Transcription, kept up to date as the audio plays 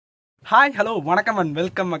Hi hello வணக்கம் and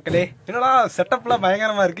welcome மக்களே. என்னடா செட்டப்லாம்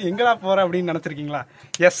பயங்கரமாக இருக்குது, எங்கடா போகிறேன் அப்படின்னு நினச்சிருக்கீங்களா?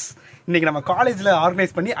 எஸ், இன்றைக்கி நம்ம காலேஜில்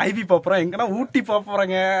ஆர்கனைஸ் பண்ணி ஐவி போகிறோம். எங்கன்னா ஊட்டி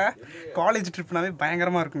போகிறோங்க. காலேஜ் ட்ரிப்னாவே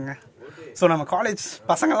பயங்கரமாக இருக்குங்க. ஸோ நம்ம காலேஜ்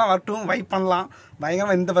பசங்கள்லாம் வரட்டும், வைப் பண்ணலாம்.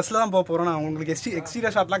 பயங்கரமாக இந்த பஸ்ஸில் தான் போகிறோம். நான் உங்களுக்கு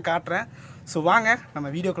எக்ஸ்டீரியர் ஷாட்லாம் காட்டுறேன். ஸோ வாங்க நம்ம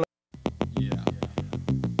வீடியோக்குள்ள.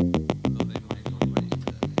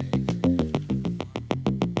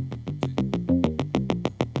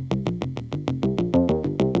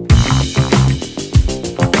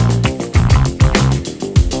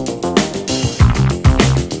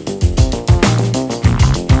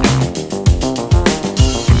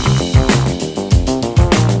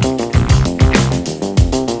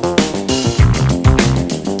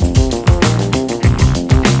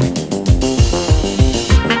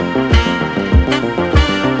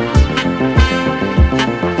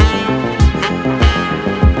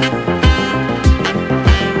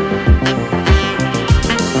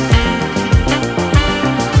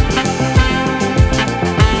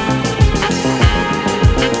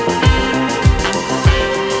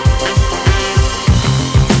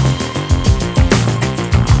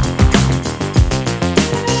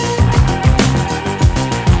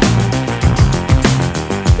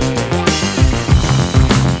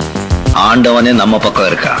 ஆண்டவனே நம்ம பக்கம்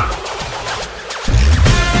இருக்கா?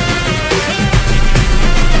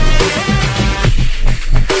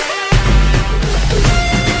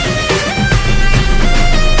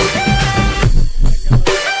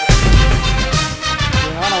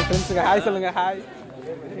 ஹாய் சொல்லுங்க. Hi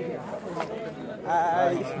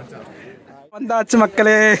hi. வந்தாச்சு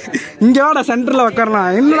மக்களே. இங்க வாடா, சென்டர்ல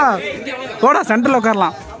உட்காரலாம். என்னடா போடா, சென்டர்ல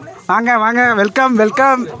உட்காரலாம். வாங்க வாங்க, வெல்கம்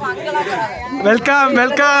வெல்கம் வெல்கம்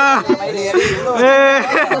வெல்கம்.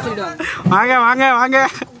 வாங்க வாங்க வாங்க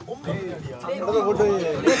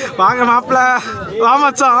வாங்க மாப்பிள்ள.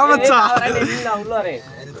 வாமச்சா வாமச்சா,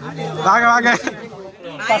 வாங்க வாங்க.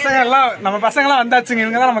 பசங்க எல்லாம், நம்ம பசங்க எல்லாம் வந்தாச்சுங்க.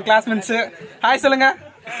 இவங்க தான் நம்ம கிளாஸ்மேட்ஸ். ஹாய் சொல்லுங்க.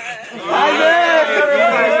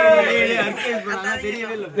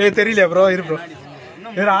 தெரியல ப்ரோ, இரு ப்ரோ.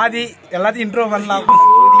 இவர் ஆதி. எல்லாத்தையும் இன்ட்ரோ பண்ணலாம்.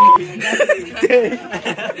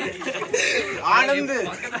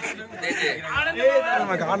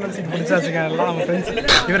 நமக்கு ஆர்னர் சீட் பிடிச்சாச்சுங்க. எல்லாம் நம்ம ஃப்ரெண்ட்ஸ்.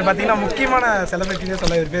 இவர் பார்த்தீங்கன்னா முக்கியமான செலிபிரிட்டினே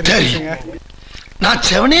சொல்ல இவர் பேர் இருந்துச்சுங்க. நான்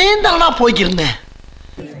செவனே தானா போய்க்கிருந்தேன்.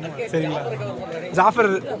 சரிங்களா?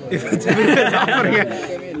 ஜாஃபர். ஜாஃபருங்க.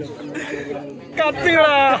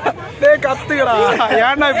 கத்துக்கடா டே, கத்துக்கடா.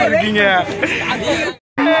 ஏன்டா இப்படி இருக்கீங்க?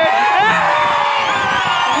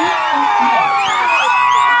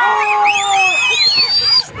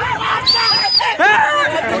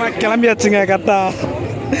 கிளம்பியாச்சுங்க கரெக்டா.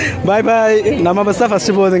 பாய் பாய். நம்ம பஸ் தான்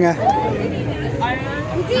ஃபர்ஸ்ட் போகுதுங்க.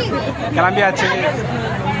 கிளம்பியாச்சு.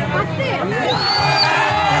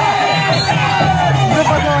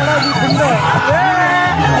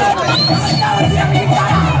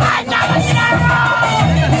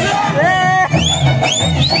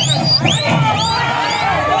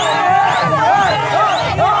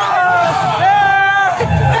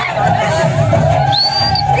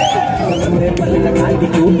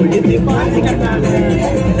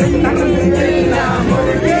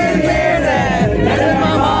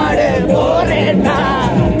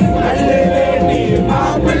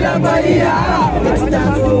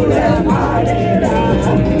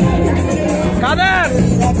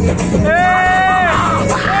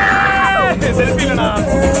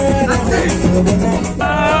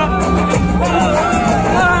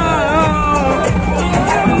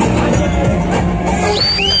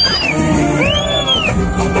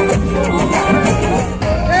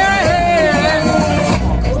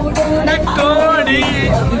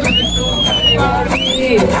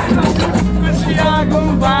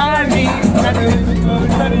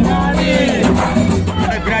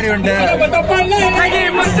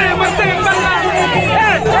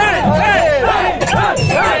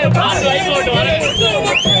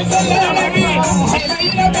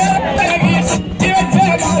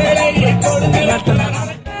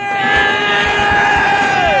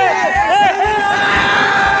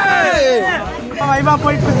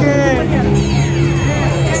 போயிட்டு இருக்கு.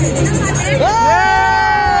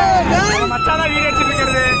 மச்சான் வீடியோ எடுத்துட்டு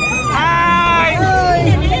இருக்கிறது.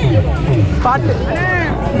 பாட்டு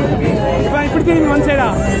இப்படி தெரியுங்க. ஒன் சைடா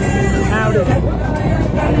அப்படி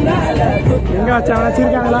எங்க வச்சாங்க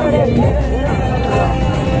வச்சிருக்காங்களா?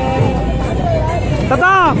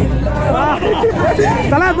 தாத்தா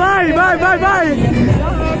தலா பாய் பாய் பாய் பாய்.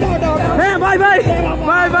 பாய் பாய்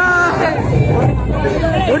பாய் பாய்.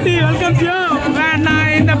 ஊட்டி வெல்கம் யூ.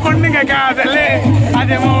 நான் இந்த பொண்ணுங்க காதலே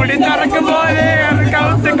அது மூடி திறக்கும் போது அது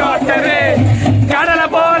கவுத்து கோட்டரு கடலை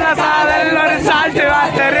போல சாதல் ஒரு சால்ட்டு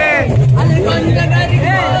வாட்டரு.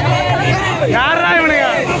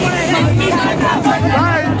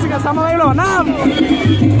 செம வைப்ல நாம்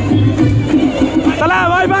தல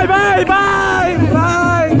பாய் பாய் பாய் பாய்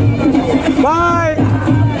பாய் பாய்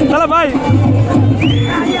தல பாய்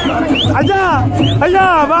ஐயா ஐயா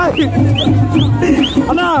பாய்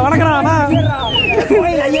அண்ணா வணக்கம் அண்ணா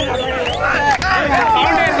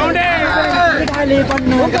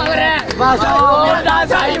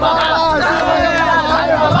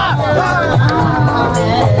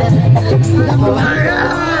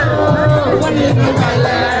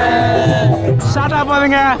ஸ்டார்ட் ஆக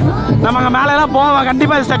போகுதுங்க. நம்ம அங்கே மேலே எல்லாம் போவோம்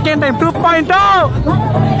கண்டிப்பா. செகண்ட் டைம் 2.0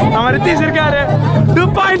 நம்ம ரித்தீஷ் இருக்காரு.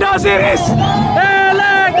 2.0 சீரிஸ்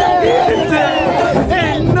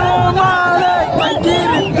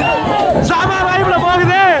சாமா வைப்ல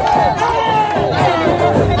போகுது.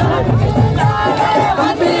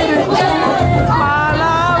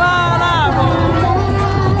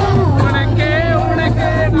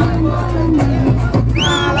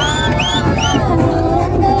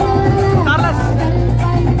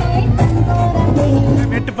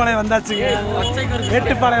 மேட்டுப்பாளையம் வந்தாச்சுங்க.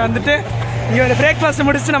 மேட்டுப்பாளையம் வந்துட்டு இங்க பிரேக்ஃபாஸ்ட்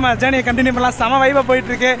முடிச்சு நம்ம ஜேர்னியை கண்டினியூ பண்ணலாம். செம வைபா போயிட்டு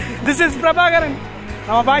இருக்கு. This is Prabhakaran.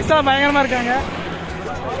 நம்ம பாய்ஸ் எல்லாம் பயங்கரமா இருக்காங்க.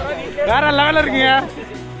 வேற லெவல்ல இருக்குங்க.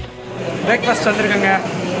 பிரேக்ஃபாஸ்ட் வந்திருக்காங்க.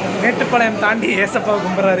 மேட்டுப்பாளையம் தாண்டி ஏசப்பா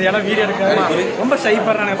கும்பிட்றாரு. எல்லாம் வீடியோ எடுக்காரு. ரொம்ப ஷை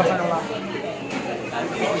பண்றாங்க பசங்கள்லாம்.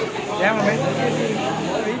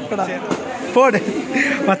 போடு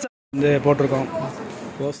மச்சான் வந்து போட்டிருக்கோம்.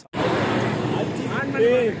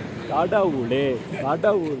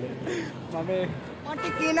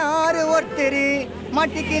 மட்டிக்கினாரு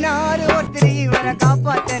ஒருத்தர் இவரை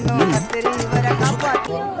காப்பாத்தணும். இவரை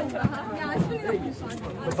காப்பாத்தணும்.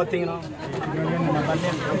 பார்த்தீங்கன்னா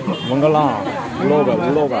இவங்கெல்லாம்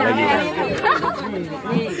உலோக அழகி.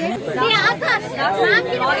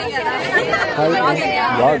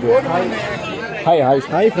 Hi hi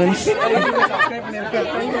hi friends.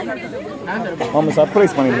 நம்ம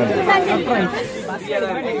சர்ப்ரைஸ் பண்ணிருக்கோம்.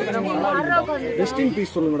 ரெஸ்ட் இன்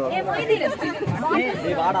பீஸ் சொல்லுங்கடா.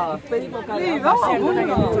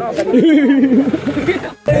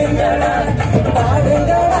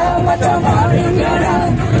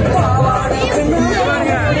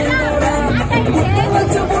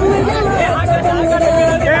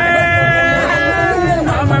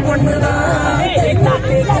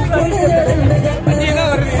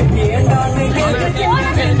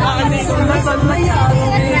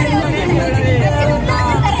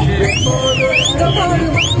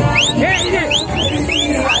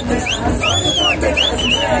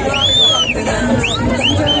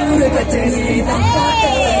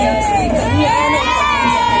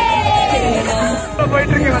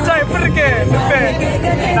 போயிட்டு இருக்கு மச்சா. எப்படி இருக்கு?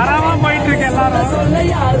 தரமா போயிட்டு இருக்கு எல்லாரும்.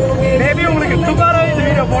 மேபி உங்களுக்கு துபாரோ இந்த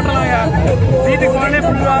வீடியோ போட்டலாங்க. வீட்டுக்கு போனே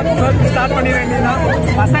ஃபுல்லா ஸ்டார்ட் பண்ணிட வேண்டியதுதான்.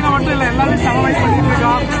 பசங்க மட்டும் இல்லை, எல்லாரும் செம வைப் பண்ணிட்டு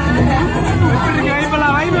இருக்கோம். எப்படி இருக்கு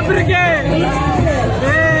வைப்பெல்லாம்? வைப் எப்படி இருக்கு?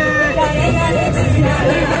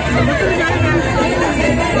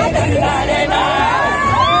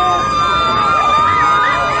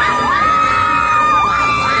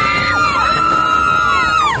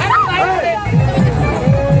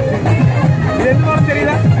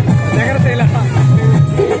 தெரியல நகர செய்யலாம்.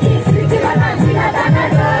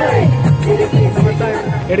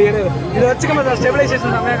 எடு எடு இதை வச்சுக்க.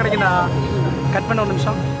 ஸ்டெபிலைசேஷன் செம்மையா கிடைக்குதா? கட் பண்ண ஒரு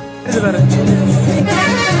நிமிஷம்.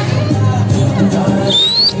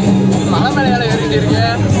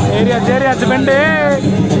 Area ஜேரியாச்சு bend.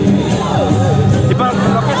 இப்போ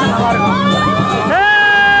லொக்கேஷன் நல்லா இருக்கும்.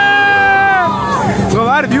 உங்க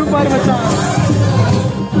வாரு வியூ பாரு மச்சான்.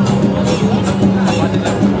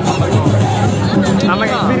 நம்ம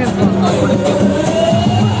எக்ஸ்பீரியன்ஸ்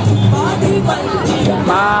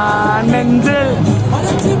நெஞ்சில்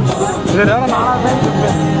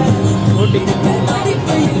ஊட்டி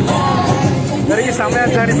வரைக்கும் செம்மையா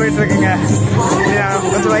ஜேர்னி போயிட்டு இருக்குங்க.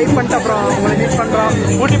 கொஞ்சம் வெயிட் பண்ணிட்டு அப்புறம் உங்களை மீட் பண்றோம்.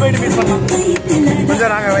 ஊட்டி போயிட்டு மீட் பண்ணோம்.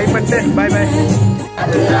 கொஞ்சம் நாங்கள் வெயிட் பண்ணிட்டு பாய் பாய்.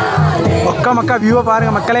 மக்கா வியூவை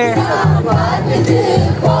பாருங்க மக்களே.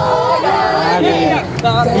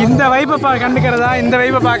 இந்த வைப்பை கண்டுக்கிறதா இந்த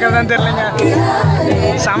வைப்பை பார்க்கறதான்னு தெரியலங்க.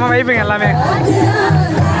 செம வைப்புங்க எல்லாமே.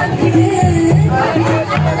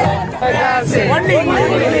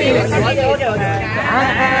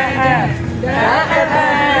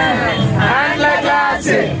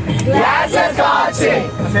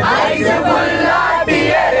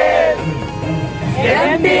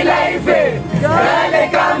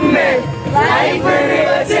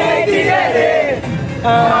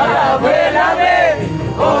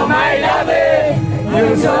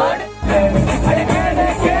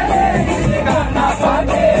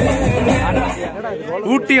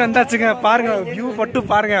 ஊட்டி வந்தாச்சுங்க. பாருங்க வியூ மட்டும்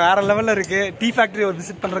பாருங்க, வேற லெவல்ல இருக்கு. டீ ஃபேக்டரி ஒரு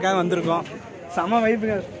விசிட் பண்றதுக்காக வந்திருக்கோம். செம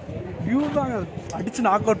வைப்புங்க. வியூ தான் அடிச்சு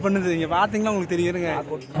நாக் அவுட் பண்ணுது. இங்க பாத்தீங்கன்னா உங்களுக்கு தெரியுங்க.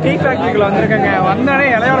 டீ ஃபேக்டரிக்குள்ள வந்திருக்கேங்க. வந்தானே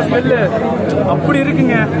இலையோட ஸ்மெல்லு அப்படி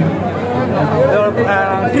இருக்குங்க.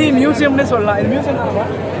 டீ மியூசியம்னே சொல்லலாம். இது மியூசியம் தாங்க.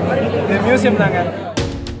 இது மியூசியம் தாங்க.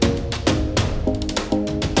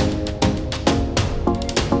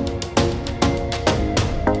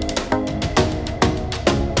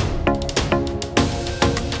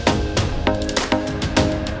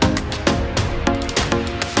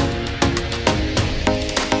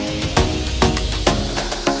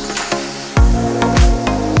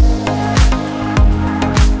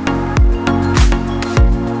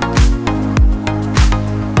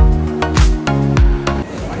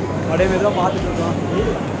 பார்த்துட்டு இருக்கோம்.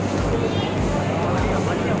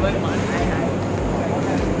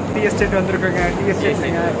 Tea estate வந்திருக்கோங்க. டீ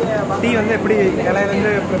எஸ்டேட்ங்க. டீ வந்து எப்படி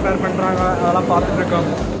இலையிலேருந்து ப்ரிப்பேர் பண்ணுறாங்க அதெல்லாம் பார்த்துட்டு இருக்கோம்.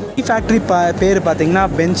 டீ ஃபேக்ட்ரி பேர் பார்த்தீங்கன்னா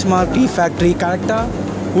பெஞ்ச்மார்க் டீ ஃபேக்ட்ரி. கரெக்டாக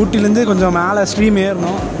ஊட்டிலேருந்து கொஞ்சம் மேலே ஸ்ட்ரீம்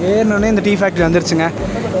ஏறினோடனே இந்த டீ ஃபேக்ட்ரி வந்துருச்சுங்க.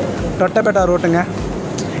 தொட்டபெட்டா ரோட்டுங்க.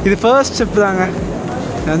 இது ஃபர்ஸ்ட் ஸ்டெப் தாங்க.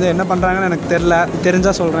 இது வந்து என்ன பண்ணுறாங்கன்னு எனக்கு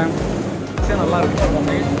தெரிஞ்சால் சொல்கிறேன். நல்லா இருக்கும்.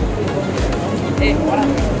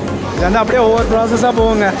 இது வந்து அப்படியே ஒவ்வொரு ப்ராசஸாக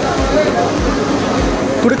போவோங்க.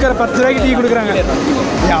 கொடுக்குற 10 ரூபாய்க்கு டீ கொடுக்குறாங்க.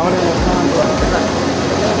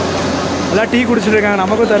 எல்லாம் டீ குடிச்சிட்டு இருக்காங்க.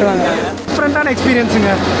 நமக்கும் தருவாங்க. டிஃப்ரெண்ட்டான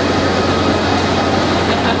எக்ஸ்பீரியன்ஸுங்க.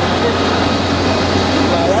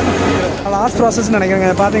 லாஸ்ட் ப்ராசஸ் நினைக்கிறேங்க.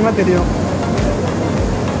 பார்த்தீங்கன்னா தெரியும்.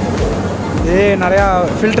 நிறையா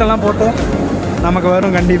ஃபில்டர்லாம் போட்டு நமக்கு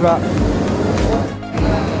வரும் கண்டிப்பாக.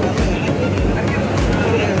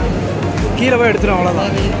 கீழே போய் எடுத்துடும்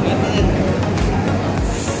அவ்வளோதான்.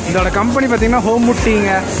 இதோட கம்பெனி பார்த்தீங்கன்னா ஹோம்வுட்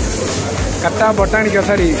டீங்க. கட்டா பொட்டானிக்கா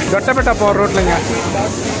தொட்டபெட்டா போகிற ரோட்லங்க.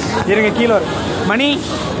 இருங்க கீழே வரும்.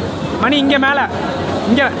 மணி இங்கே மேலே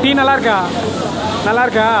இங்கே டீ நல்லா இருக்கா?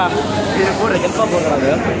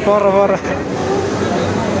 போடுறேன்.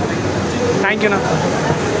 தேங்க்யூண்ணா.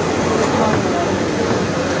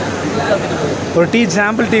 ஒரு டீ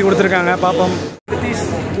சாம்பிள் டீ கொடுத்துருக்காங்க. பார்ப்போம்.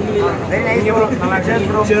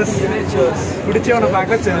 குடிச்சவனை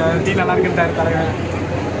பார்க்க டீ நல்லா இருக்குன்ட்டாரு தலைவர்.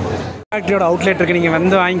 ஃபேக்ட்ரியோட அவுட்லெட் இருக்குது. நீங்கள்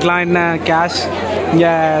வந்து வாங்கிக்கலாம். என்ன கேஷ் இங்கே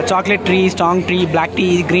chocolate tea, strong tea, black tea,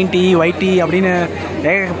 green tea, white tea அப்படின்னு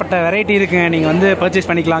ஏகப்பட்ட வெரைட்டி இருக்குங்க. நீங்கள் வந்து பர்ச்சேஸ்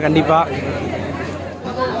பண்ணிக்கலாம் கண்டிப்பாக.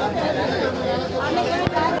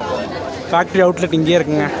 ஃபேக்ட்ரி அவுட்லெட் இங்கேயே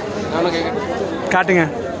இருக்குங்க. காட்டுங்க.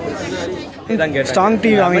 ஸ்ட்ராங் டீ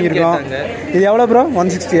வாங்கியிருக்கோம். இது எவ்வளோ ப்ரோ?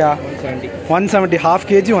 160யா? 170. ½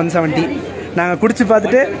 kg 170. நாங்கள் குடிச்சு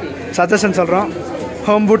பார்த்துட்டு சஜஷன் சொல்கிறோம்.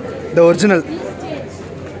 ஹோம்வுட் த ஒரிஜினல்.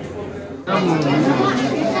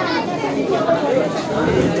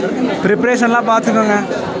 ப்ரிப்ரேஷன்லாம் பார்த்துக்கோங்க.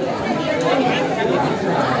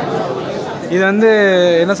 இது வந்து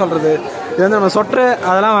என்ன சொல்கிறது, இது வந்து நம்ம சொட்ரு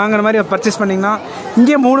அதெல்லாம் வாங்குற மாதிரி பர்ச்சேஸ் பண்ணிங்கன்னா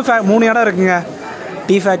இங்கே 3 இடம் இருக்குங்க.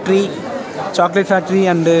 Tea factory, chocolate factory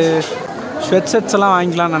and sweat எல்லாம்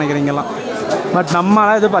வாங்கிக்கலாம்னு நினைக்கிறீங்கலாம். பட்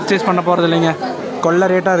நம்மளாம் இது பர்ச்சேஸ் பண்ண போகிறது இல்லைங்க. கொள்ள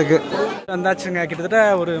ரேட்டாக இருக்குது. வந்தாச்சுங்க. கிட்டத்தட்ட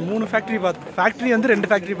ஒரு 3 ஃபேக்ட்ரி பார்த்தோம். ஃபேக்ட்ரி வந்து 2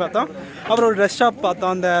 ஃபேக்ட்ரி பார்த்தோம். அப்புறம் ஒரு ட்ரெஸ் ஷாப்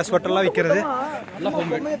பார்த்தோம். அந்த ஸ்வெட்டர்லாம் விற்கிறது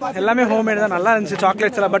எல்லாமே ஹோம்மேடு தான். நல்லா இருந்துச்சு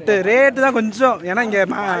சாக்லேட்ஸ் எல்லாம். பட் ரேட்டு தான் கொஞ்சம், ஏன்னா இங்கே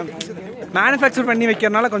மேனுஃபேக்சர் பண்ணி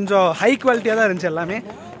வைக்கிறதுனால கொஞ்சம் ஹை குவாலிட்டியாக தான் இருந்துச்சு எல்லாமே.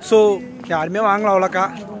 ஸோ யாருமே வாங்கலாம் அவ்வளோக்கா.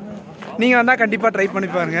 நீங்கள் வந்தால் கண்டிப்பாக ட்ரை பண்ணி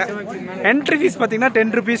பாருங்கள். என்ட்ரி ஃபீஸ் பார்த்தீங்கன்னா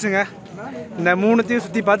 10 rupeesங்க. இந்த 3த்தையும்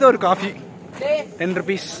சுற்றி பார்த்து ஒரு காஃபி 10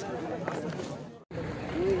 rupees.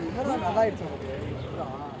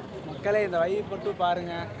 மக்களே இந்த வைப் போட்டு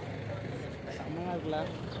பாருங்க. செம்மையாக இருக்குல்ல.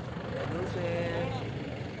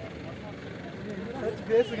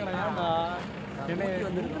 பேசுங்கண்ணா. ஏன்டா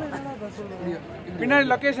பின்னாடி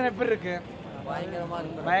லொக்கேஷன் எப்படி இருக்கு?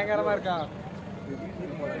 பயங்கரமா இருக்கா?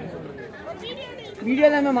 वीडियो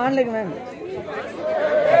में मान लेंगे मैम.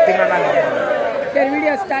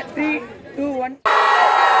 Video start 3 2 1.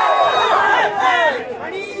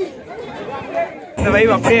 இந்த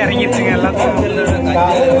வைப் அப்படியே இறங்கிடுச்சுங்க எல்லாத்துக்கும்.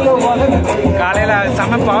 காலையில்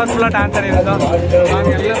செம்ம பவர்ஃபுல்லாக டான்ஸ் ஆடிருந்தோம்.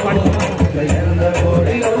 நாங்கள் எல்லாம் படிச்சோம்.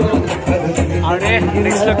 அப்படியே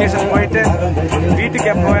நெக்ஸ்ட் லொக்கேஷன் போயிட்டு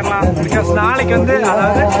வீட்டுக்கு போயிடலாம். பிகாஸ் நாளைக்கு வந்து,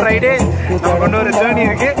 அதாவது ஃப்ரைடே, நமக்கு கொண்டு ஒரு ஜேர்னி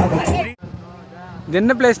இருக்குது. இது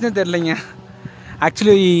என்ன பிளேஸ்னே தெரிலிங்க.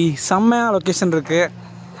 ஆக்சுவலி செம்மையாக லொக்கேஷன் இருக்குது.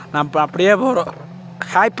 நான் இப்போ அப்படியே போகிறோம்.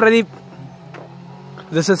 ஹாய் பிரதீப்.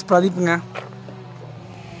 This is பிரதீப்புங்க.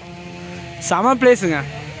 செம பிளேஸுங்க.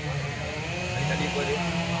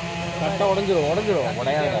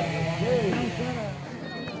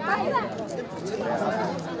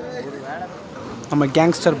 நம்ம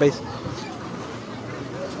கேங்ஸ்டர் பைஸ்.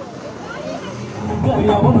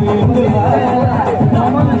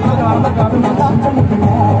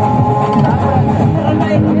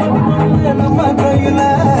 நம்ம கையில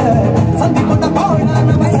சந்தி கொண்ட போனா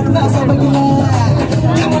நம்ம சொன்ன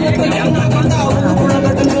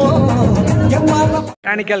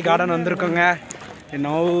பொட்டானிக்கல் கார்டன் வந்திருக்கோங்க.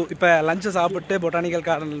 இன்னும் இப்போ லஞ்சு சாப்பிட்டு பொட்டானிக்கல்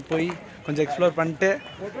கார்டன் போய் கொஞ்சம் எக்ஸ்ப்ளோர் பண்ணிட்டு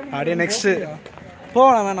அப்படியே நெக்ஸ்ட்டு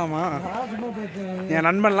போகலாம் வேணாமா? என்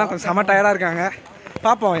நண்பன்லாம் கொஞ்சம் செம டயர்டாக இருக்காங்க.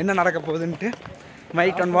 பார்ப்போம் என்ன நடக்க போகுதுன்ட்டு.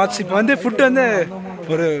 Might and watch. இப்போ வந்து ஃபுட்டு வந்து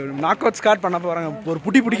ஒரு நாக் அவுட் ஸ்டார்ட் பண்ண போகிறாங்க. ஒரு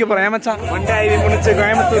புட்டி பிடிக்க போகிறேன். ஏமாச்சான் மண்டே ஐவி முடிச்சு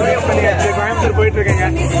கோயம்புத்தூர் போயிட்டு இருக்கேங்க.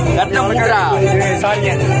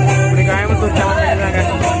 சாரிங்க, இப்படி கோயம்புத்தூர் கிளம்பிடுறாங்க.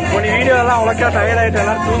 இப்படி வீடியோலாம் அவ்வளோக்கா டயர்ட் ஆகிட்டு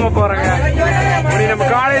எல்லாரும் தூங்க போகிறாங்க. இப்படி நம்ம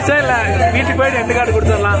காலேஜே இல்லை, வீட்டுக்கு போயிட்டு எண்டு கார்டு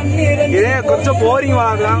கொடுத்துடலாம். இதே கொஞ்சம் போரிங்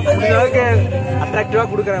ஆகலாம், முடிஞ்ச அளவுக்கு அட்ராக்டிவாக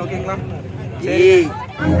கொடுக்குறேன். ஓகேங்களா? சரி.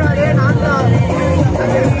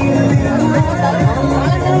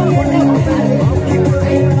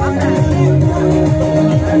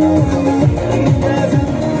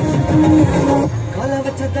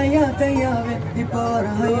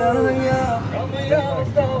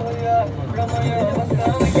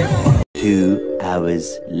 Two hours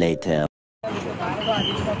later.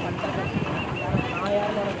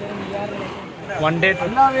 One day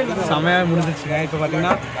செமையாக முடிஞ்சிச்சுங்க. இப்போ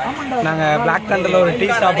பார்த்தீங்கன்னா நாங்கள் பிளாக் தண்டரில் ஒரு டீ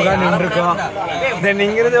ஸ்டாப்பு தான் நின்றுருக்கோம். தென்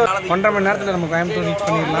இங்கிருந்து 1.5 மணி நேரத்தில் நம்ம கோயம்புத்தூர் ரீச்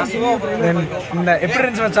பண்ணிடலாம். தென் இந்த எப்படி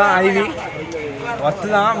இருந்துச்சு வச்சான் ஐவி ஒத்து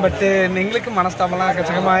தான். பட்டு எங்களுக்கு மனஸ்தாபம்லாம்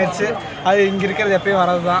கச்சகமாக ஆயிடுச்சு. அது இங்கே இருக்கிறது எப்பயும்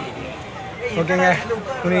வர்றது தான். ஓகேங்க,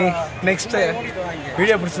 இனி நெக்ஸ்ட்டு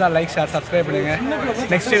வீடியோ பிடிச்சதா லைக் ஷேர் சப்ஸ்கிரைப் பண்ணுங்க.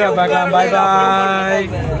 நெக்ஸ்ட் வீடியோ பார்க்கலாம். பாய் பாய்.